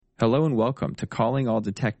Hello and welcome to Calling All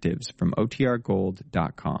Detectives from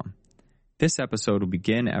OTRGold.com. This episode will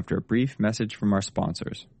begin after a brief message from our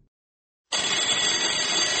sponsors.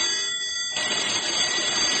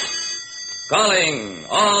 Calling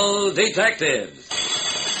all detectives.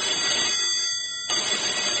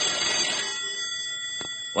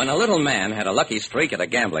 When a little man had a lucky streak at a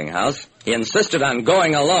gambling house, he insisted on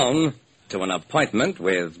going alone to an appointment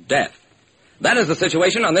with death. That is the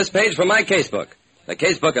situation on this page from my casebook. The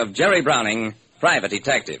casebook of Jerry Browning, private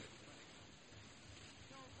detective.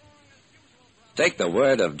 Take the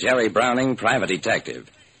word of Jerry Browning, private detective.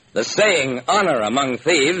 The saying, honor among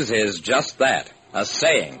thieves, is just that, a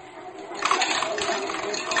saying.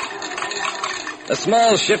 The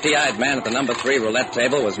small, shifty-eyed man at the number 3 roulette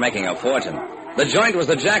table was making a fortune. The joint was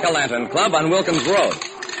the Jack-o'-lantern Club on Wilkins Road.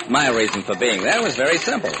 My reason for being there was very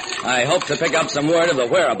simple. I hoped to pick up some word of the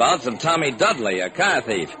whereabouts of Tommy Dudley, a car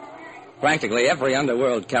thief. Practically every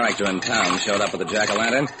underworld character in town showed up at the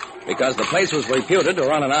Jack-o'-lantern because the place was reputed to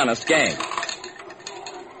run an honest game.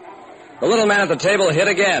 The little man at the table hit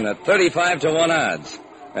again at 35 to 1 odds.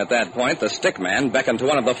 At that point, the stick man beckoned to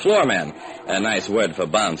one of the floor men, a nice word for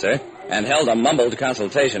bouncer, and held a mumbled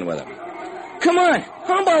consultation with him. Come on,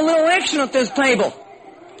 how about a little action at this table?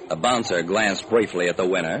 The bouncer glanced briefly at the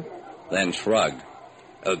winner, then shrugged.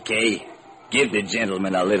 Okay, give the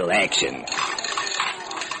gentleman a little action.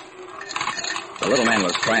 The little man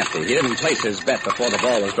was crafty. He didn't place his bet before the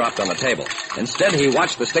ball was dropped on the table. Instead, he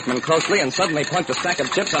watched the stickman closely and suddenly plunked a stack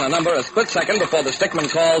of chips on a number a split second before the stickman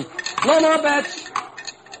called, "No more bets!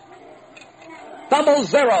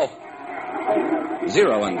 00.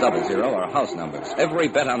 0 and 00 are house numbers. Every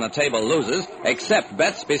bet on the table loses, except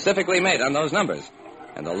bets specifically made on those numbers.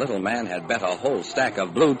 And the little man had bet a whole stack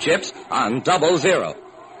of blue chips on 00.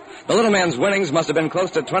 The little man's winnings must have been close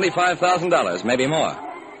to $25,000, maybe more.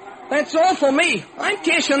 That's all for me. I'm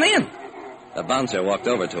cashing in. The bouncer walked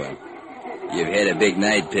over to him. You've had a big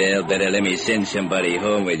night, pal. Better let me send somebody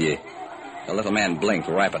home with you. The little man blinked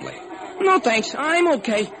rapidly. No, thanks. I'm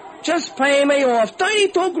okay. Just pay me off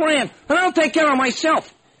 32 grand, and I'll take care of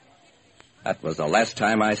myself. That was the last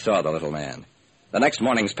time I saw the little man. The next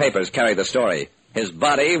morning's papers carried the story. His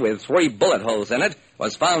body, with 3 bullet holes in it,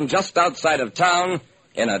 was found just outside of town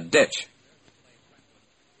in a ditch.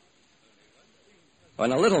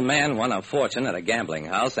 When a little man won a fortune at a gambling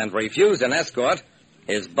house and refused an escort,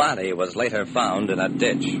 his body was later found in a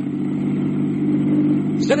ditch.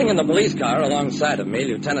 Sitting in the police car alongside of me,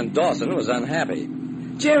 Lieutenant Dawson was unhappy.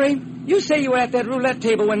 Jerry, you say you were at that roulette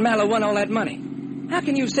table when Mallow won all that money. How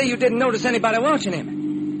can you say you didn't notice anybody watching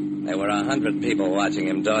him? There were 100 people watching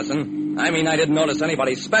him, Dawson. I mean, I didn't notice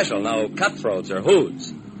anybody special, no cutthroats or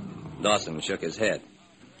hoods. Dawson shook his head.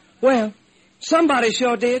 Well, somebody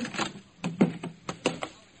sure did.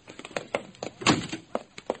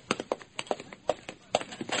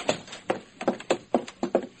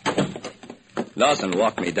 Dawson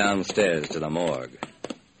walked me downstairs to the morgue.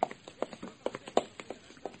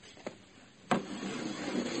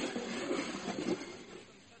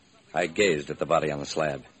 I gazed at the body on the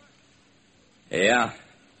slab. Yeah,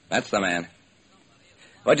 that's the man.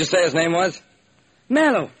 What'd you say his name was?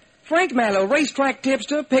 Mallow. Frank Mallow, racetrack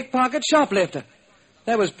tipster, pickpocket, shoplifter.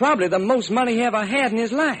 That was probably the most money he ever had in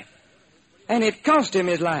his life. And it cost him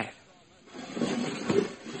his life.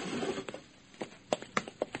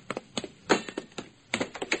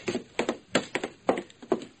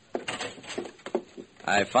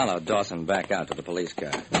 I followed Dawson back out to the police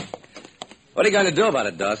car. What are you going to do about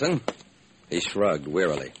it, Dawson? He shrugged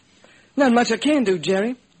wearily. Not much I can do,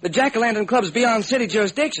 Jerry. The Jack-o'-lantern Club's beyond city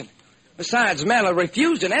jurisdiction. Besides, Mallow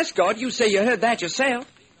refused an escort. You say you heard that yourself.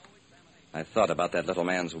 I thought about that little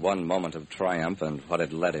man's one moment of triumph and what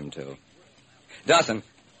it led him to. Dawson,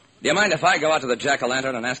 do you mind if I go out to the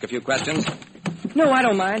Jack-o'-lantern and ask a few questions? No, I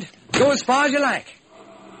don't mind. Go as far as you like.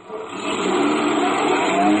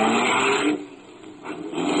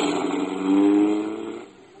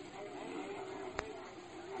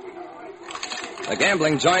 The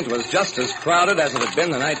gambling joint was just as crowded as it had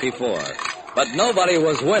been the night before. But nobody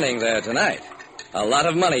was winning there tonight. A lot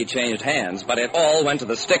of money changed hands, but it all went to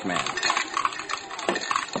the stickman.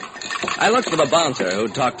 I looked for the bouncer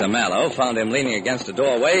who'd talked to Mallow, found him leaning against a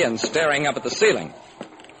doorway and staring up at the ceiling.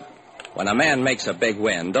 When a man makes a big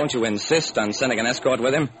win, don't you insist on sending an escort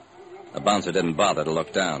with him? The bouncer didn't bother to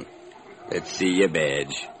look down. Let's see your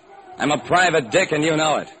badge. I'm a private dick and you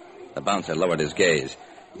know it. The bouncer lowered his gaze.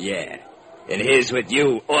 Yeah. And here's what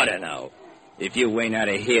you ought to know. If you ain't out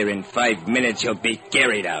of here in 5 minutes, you'll be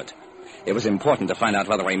carried out. It was important to find out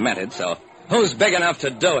whether he meant it, so who's big enough to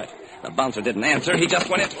do it? The bouncer didn't answer. He just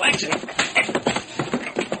went into action.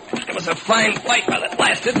 There was a fine fight while it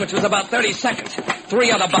lasted, which was about 30 seconds.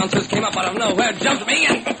 3 other bouncers came up out of nowhere, jumped me,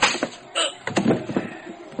 and...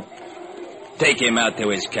 Take him out to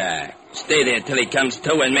his car. Stay there till he comes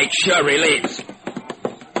to and make sure he leaves.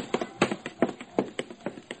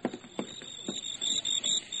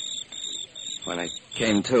 When I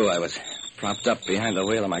came to, I was propped up behind the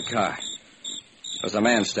wheel of my car. There was a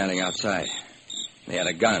man standing outside. He had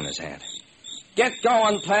a gun in his hand. Get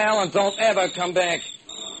going, pal, and don't ever come back.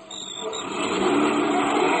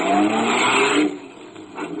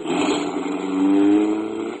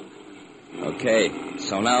 Okay,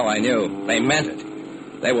 so now I knew. They meant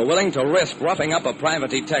it. They were willing to risk roughing up a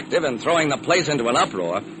private detective and throwing the place into an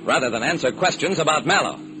uproar rather than answer questions about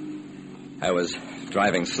Mallow. I was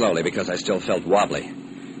driving slowly because I still felt wobbly.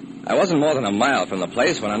 I wasn't more than a mile from the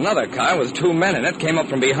place when another car with 2 men in it came up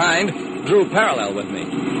from behind, drew parallel with me.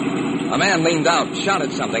 A man leaned out,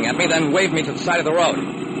 shouted something at me, then waved me to the side of the road.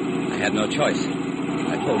 I had no choice.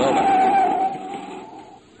 I pulled over.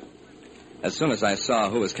 As soon as I saw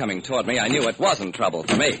who was coming toward me, I knew it wasn't trouble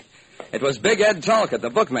for me. It was Big Ed Talcott, the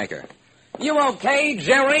bookmaker. You okay,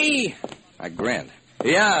 Jerry? I grinned.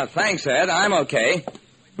 Yeah, thanks, Ed. I'm okay.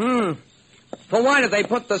 But why did they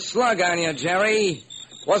put the slug on you, Jerry?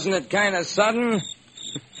 Wasn't it kind of sudden?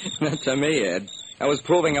 Not to me, Ed. I was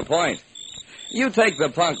proving a point. You take the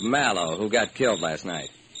punk Mallow who got killed last night.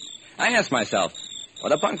 I asked myself,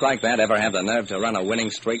 would a punk like that ever have the nerve to run a winning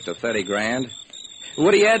streak to 30 grand?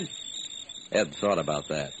 Would he, Ed? Ed thought about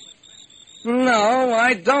that. No,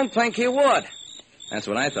 I don't think he would. That's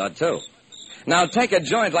what I thought, too. Now, take a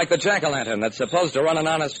joint like the Jack-o'-lantern that's supposed to run an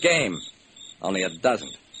honest game. Only it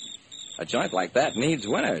doesn't. A joint like that needs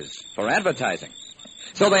winners for advertising.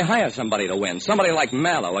 So they hire somebody to win, somebody like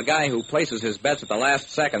Mallow, a guy who places his bets at the last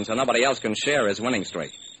second so nobody else can share his winning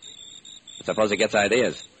streak. Suppose he gets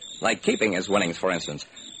ideas, like keeping his winnings, for instance.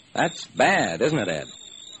 That's bad, isn't it, Ed?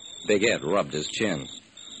 Big Ed rubbed his chin.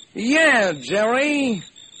 Yeah, Jerry.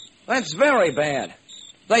 That's very bad.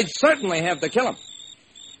 They'd certainly have to kill him.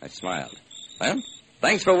 I smiled. Well,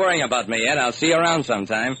 thanks for worrying about me, Ed. I'll see you around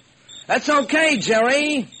sometime. That's okay,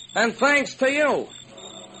 Jerry. And thanks to you.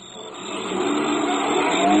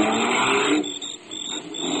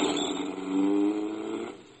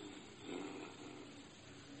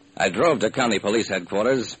 I drove to county police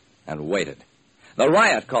headquarters and waited. The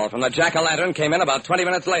riot call from the Jack-o'-lantern came in about 20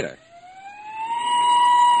 minutes later.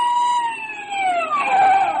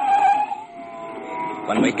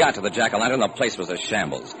 When we got to the Jack-o'-lantern, the place was a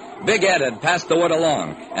shambles. Big Ed had passed the word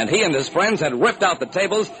along, and he and his friends had ripped out the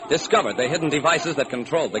tables, discovered the hidden devices that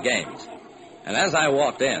controlled the games. And as I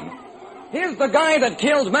walked in, here's the guy that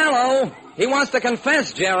killed Mallow. He wants to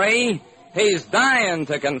confess, Jerry. He's dying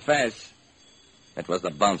to confess. It was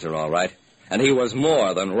the bouncer, all right, and he was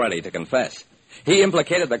more than ready to confess. He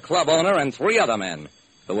implicated the club owner and 3 other men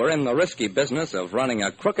who were in the risky business of running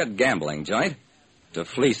a crooked gambling joint to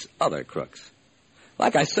fleece other crooks.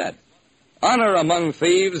 Like I said, honor among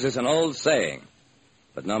thieves is an old saying,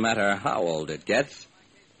 but no matter how old it gets,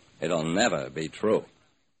 it'll never be true.